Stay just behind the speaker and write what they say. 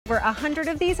Over 100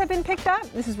 of these have been picked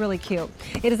up. This is really cute.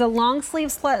 It is a long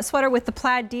sleeve sweater with the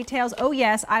plaid details. Oh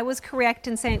yes, I was correct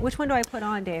in saying, which one do I put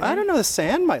on, David? I don't know, the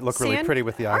sand might look really pretty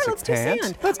with the Isaac pants.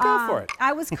 Sand. Let's go for it.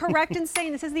 I was correct in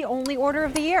saying this is the only order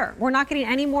of the year. We're not getting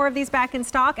any more of these back in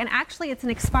stock, and actually it's an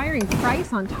expiring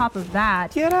price on top of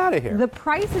that. Get out of here. The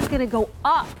price is going to go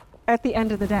up at the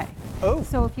end of the day. Oh.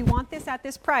 So if you want this at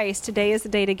this price, today is the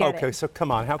day to get it. Okay, so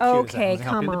come on, how cute is that? Okay,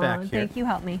 come on. Thank you,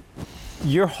 help me.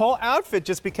 Your whole outfit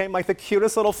just became like the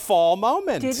cutest little fall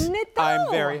moment. Didn't it though? I'm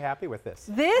very happy with this.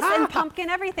 This and pumpkin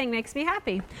everything makes me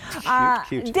happy.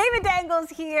 Cute. David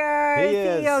Dangle's here,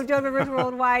 CEO of Joan Rivers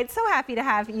Worldwide. So happy to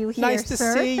have you here, Nice to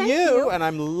see you. And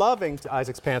I'm loving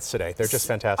Isaac's pants today. They're just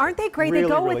fantastic. Aren't they great? Really, they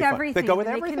go really with fun. everything. They go with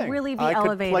everything. They can really be I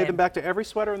elevated. could play them back to every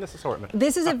sweater in this assortment.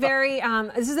 This is a very,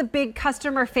 this is a big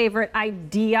customer favorite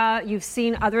idea. You've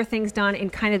seen other things done in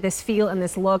kind of this feel and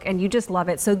this look, and you just love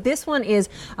it. So this one is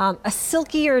a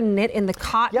silkier knit in the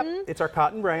cotton. Yep, it's our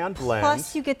cotton rayon blend.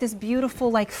 Plus you get this beautiful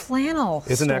like flannel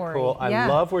Isn't story. that cool? I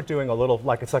love we're doing a little,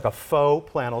 like it's like a faux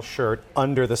flannel shirt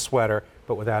under the sweater,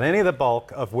 but without any of the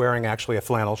bulk of wearing actually a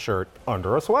flannel shirt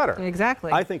under a sweater.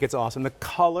 Exactly. I think it's awesome. The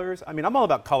colors, I mean, I'm all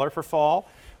about color for fall.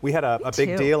 We had a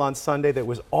big deal on Sunday that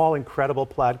was all incredible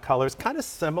plaid colors, kind of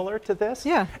similar to this.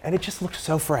 Yeah. And it just looked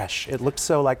so fresh. It looked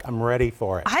so like I'm ready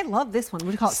for it. I love this one. What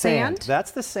do you call it? Sand? That's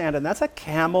the sand, and that's a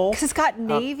camel. Because it's got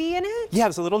navy in it? Yeah,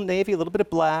 there's a little navy, a little bit of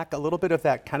black, a little bit of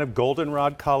that kind of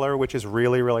goldenrod color, which is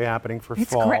really, really happening for fall.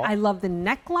 It's great. I love the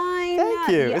neckline. Thank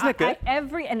you. Yeah, Isn't it good?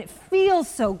 And it feels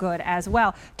so good as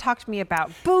well. Talk to me about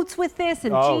boots with this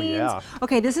and jeans. Yeah.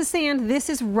 Okay, this is sand.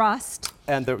 This is rust.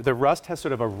 And the rust has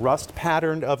sort of a rust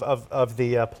pattern of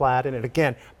the plaid in it.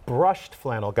 Again, brushed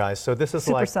flannel, guys. So this is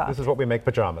Super soft. This is what we make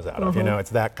pajamas out of. You know, it's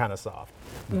that kind of soft.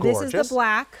 Gorgeous. This is the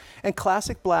black. And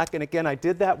classic black. And again, I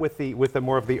did that with the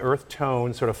more of the earth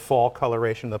tone sort of fall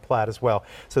coloration of the plaid as well.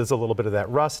 So there's a little bit of that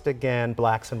rust again,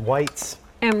 blacks and whites.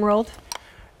 Emerald.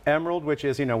 Emerald, which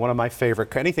is, you know, one of my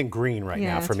favorite, anything green right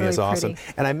now for me is awesome.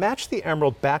 Pretty. And I matched the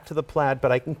emerald back to the plaid,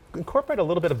 but I can incorporate a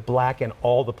little bit of black in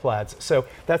all the plaids. So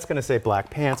that's going to say black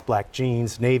pants, black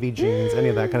jeans, navy jeans, any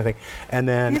of that kind of thing. And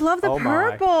then, I love the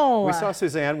purple. We saw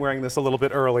Suzanne wearing this a little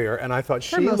bit earlier, and I thought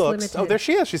she looks, limited. oh, there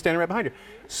she is. She's standing right behind you.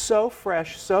 So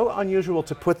fresh, so unusual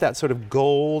to put that sort of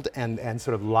gold and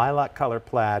sort of lilac color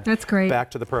plaid That's great.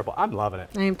 back to the purple. I'm loving it.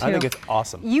 I am too. I think it's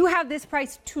awesome. You have this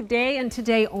price today and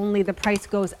today only. The price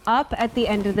goes up at the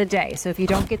end of the day. So if you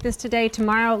don't get this today,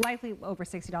 tomorrow, likely over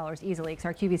 $60 easily, because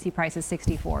our QVC price is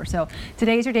 $64. So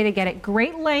today's your day to get it.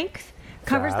 Great length.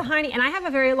 Covers the hiney, and I have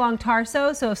a very long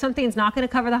torso, so if something's not going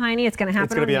to cover the hiney, it's going to happen.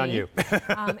 It's going to be on you.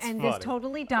 And this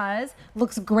totally does.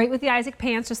 Looks great with the Isaac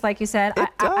pants, just like you said. It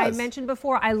does. I mentioned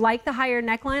before, I like the higher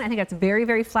neckline. I think that's very,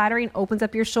 very flattering. Opens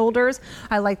up your shoulders.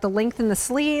 I like the length in the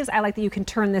sleeves. I like that you can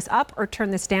turn this up or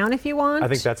turn this down if you want. I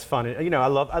think that's fun. You know, I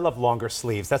love longer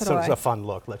sleeves. That's sort of a fun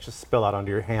look. Let's just spill out onto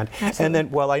your hand. Absolutely. And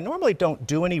then, while I normally don't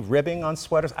do any ribbing on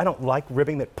sweaters, I don't like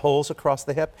ribbing that pulls across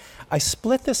the hip. I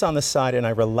split this on the side and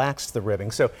I relaxed the ribbing.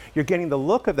 So you're getting the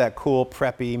look of that cool,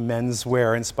 preppy,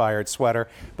 menswear inspired sweater,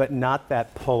 but not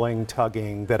that pulling,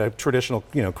 tugging that a traditional,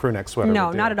 you know, crew neck sweater No,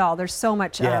 would do. not at all. There's so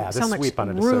much,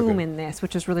 room in this,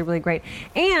 which is really, really great.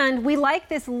 And we like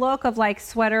this look of like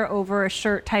sweater over a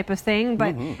shirt type of thing,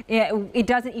 but it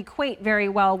doesn't equate very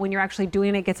well when you're actually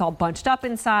doing it. It gets all bunched up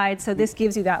inside, so this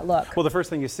gives you that look. Well, the first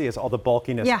thing you see is all the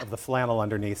bulkiness of the flannel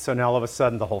underneath. So now all of a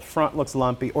sudden the whole front looks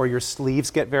lumpy, or your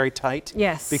sleeves get very tight.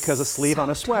 Yes. Because a sleeve on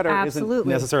a sweater isn't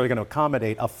necessarily going to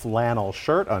accommodate a flannel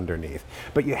shirt underneath.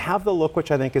 But you have the look,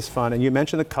 which I think is fun. And you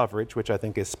mentioned the coverage, which I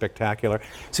think is spectacular.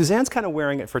 Suzanne's kind of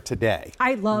wearing it for today.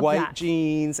 I love White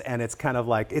jeans, and it's kind of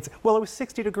like, well, it was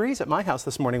 60 degrees at my house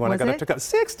this morning when I got up to cut.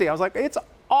 60. I was like, it's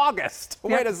August.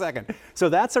 Wait a second. So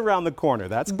that's around the corner.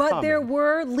 That's But coming. there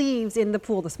were leaves in the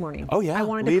pool this morning. Oh, yeah. I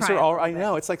wanted Leaves to cry are all, I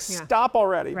know. It's like, stop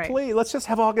already. Please, let's just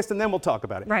have August and then we'll talk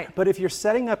about it. Right. But if you're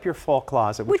setting up your fall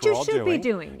closet, which we're all doing. Which you should be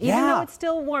doing. Even though it's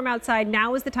still warm outside,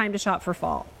 now is the time to shop for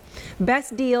fall.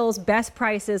 Best deals, best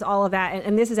prices, all of that.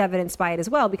 And this is evidenced by it as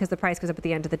well, because the price goes up at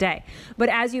the end of the day. But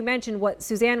as you mentioned, what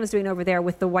Suzanne was doing over there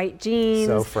with the white jeans.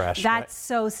 So fresh. That's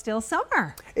so still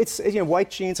summer. It's, you know,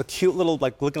 white jeans, a cute little,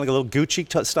 like looking like a little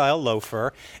Gucci style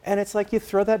loafer. And it's like you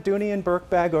throw that Dooney and Burke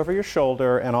bag over your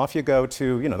shoulder and off you go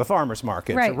to, you know, the farmer's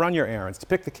market to run your errands, to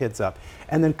pick the kids up.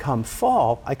 And then come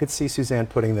fall, I could see Suzanne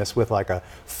putting this with like a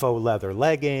faux leather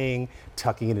legging,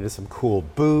 tucking it into some cool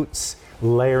boots,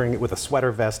 layering it with a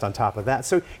sweater vest on top of that.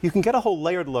 So you can get a whole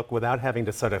layered look without having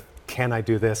to sort of, can I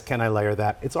do this? Can I layer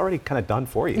that? It's already kind of done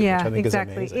for you, which I think is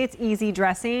amazing. It's easy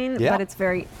dressing, but it's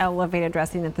very elevated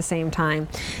dressing at the same time.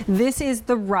 This is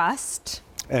the rust.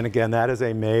 And again, that is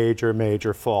a major,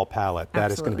 major fall palette.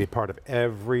 That is going to Absolutely. be part of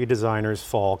every designer's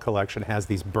fall collection. Has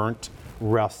these burnt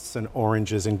rusts and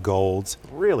oranges and golds.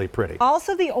 Really pretty.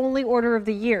 Also the only order of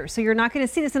the year. So you're not going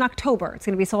to see this in October. It's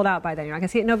going to be sold out by then. You're not going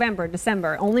to see it in November,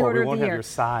 December. Only order of the year. Or we won't have your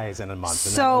size in a month.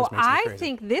 So I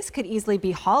think this could easily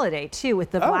be holiday too,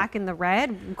 with the black and the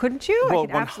red. Couldn't you? Well, I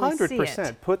could absolutely 100%. see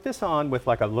it. Put this on with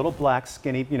like a little black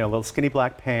skinny, little skinny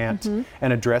black pant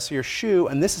and a dressier shoe,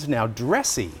 and this is now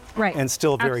dressy and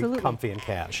still very comfy and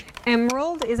cash.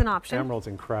 Emerald is an option. Emerald's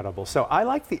incredible. So I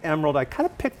like the emerald. I kind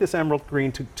of picked this emerald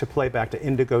green to play back to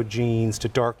indigo jeans, to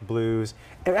dark blues,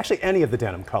 and actually any of the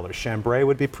denim colors. Chambray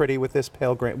would be pretty with this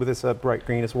pale green, with this bright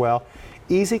green as well.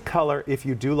 Easy color if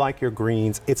you do like your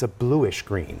greens. It's a bluish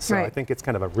green, so I think it's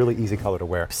kind of a really easy color to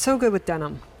wear. So good with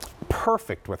denim.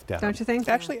 Perfect with denim. Don't you think?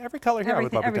 Actually, every color here I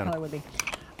would love with denim. Every color would be.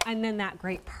 And then that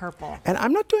great purple. And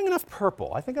I'm not doing enough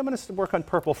purple. I think I'm going to work on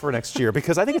purple for next year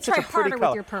because I think it's such a pretty color.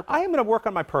 With your purple. I am going to work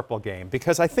on my purple game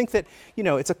because I think that,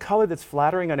 it's a color that's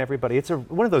flattering on everybody. It's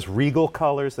one of those regal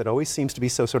colors that always seems to be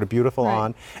so sort of beautiful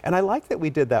on. And I like that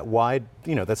we did that wide,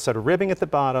 that sort of ribbing at the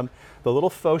bottom, the little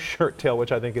faux shirt tail,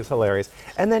 which I think is hilarious.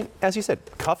 And then, as you said,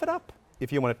 cuff it up.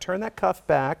 If you want to turn that cuff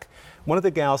back, one of the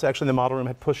gals actually in the model room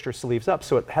had pushed her sleeves up,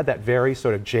 so it had that very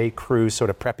sort of J. Crew sort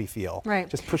of preppy feel. Right.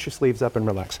 Just push your sleeves up and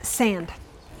relax. Sand.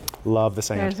 Love the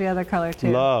sand. There's the other color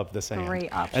too. Love the sand.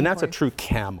 Great option. And that's a true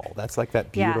camel. That's like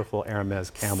that beautiful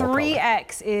Hermes camel color.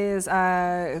 3X is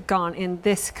gone in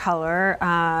this color.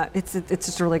 It's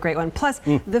just a really great one. Plus,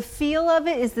 the feel of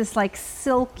it is this like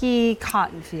silky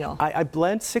cotton feel. I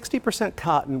blend 60%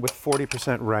 cotton with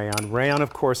 40% rayon. Rayon,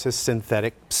 of course, is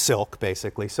synthetic silk,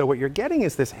 basically. So what you're getting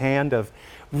is this hand of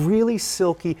really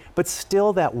silky, but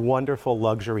still that wonderful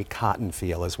luxury cotton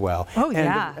feel as well. Oh,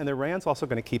 yeah. And the rayon's also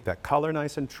going to keep that color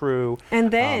nice and true. And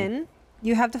then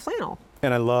you have the flannel.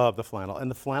 And I love the flannel.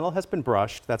 And the flannel has been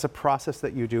brushed. That's a process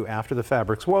that you do after the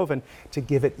fabric's woven to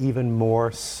give it even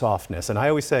more softness. And I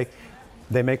always say,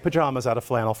 they make pajamas out of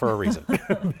flannel for a reason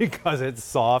because it's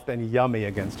soft and yummy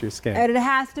against your skin. And it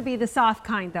has to be the soft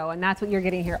kind, though, and that's what you're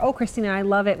getting here. Oh, Christina, I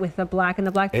love it with the black and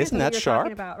the black. Isn't that sharp?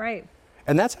 Talking about, right?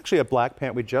 And that's actually a black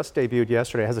pant we just debuted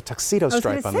yesterday. It has a tuxedo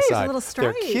stripe on the side. A little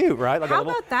stripe. They're cute, right? Like How a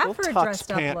little, about that little for a tux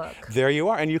dressed up pant. look? There you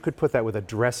are. And you could put that with a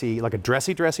dressy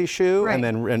shoe Right. and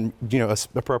then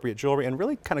appropriate jewelry and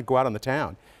really kind of go out on the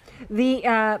town.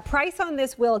 The price on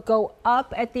this will go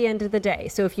up at the end of the day.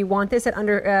 So if you want this at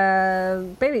under,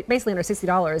 basically under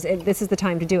 $60, this is the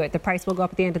time to do it. The price will go up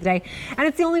at the end of the day. And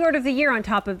it's the only order of the year on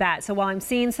top of that. So while I'm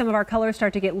seeing some of our colors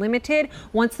start to get limited,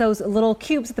 once those little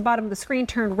cubes at the bottom of the screen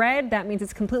turn red, that means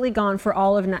it's completely gone for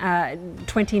all of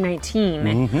 2019.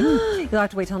 You'll have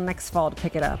to wait till next fall to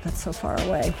pick it up. That's so far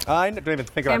away. I don't even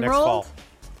think about next fall.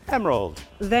 Emerald.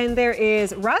 Then there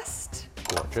is rust.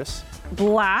 Gorgeous.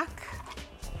 Black.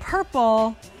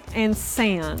 Purple and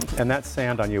sand. And that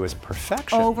sand on you is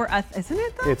perfection. Isn't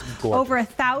it though? It's gorgeous. Over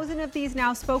 1,000 of these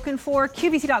now spoken for.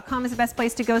 QVC.com is the best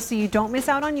place to go so you don't miss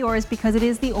out on yours because it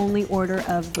is the only order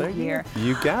of the year.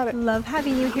 You got it. Love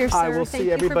having you here, sir. I will Thank see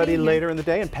you everybody for being later here. in the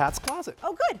day in Pat's Closet.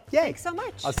 Oh, good. Yay. Thanks so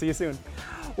much. I'll see you soon.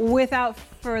 Without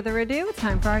further ado, it's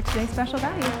time for our today's special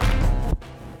value.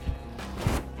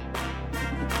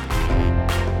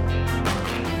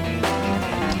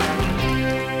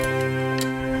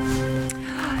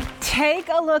 Take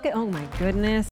a look at, oh my goodness.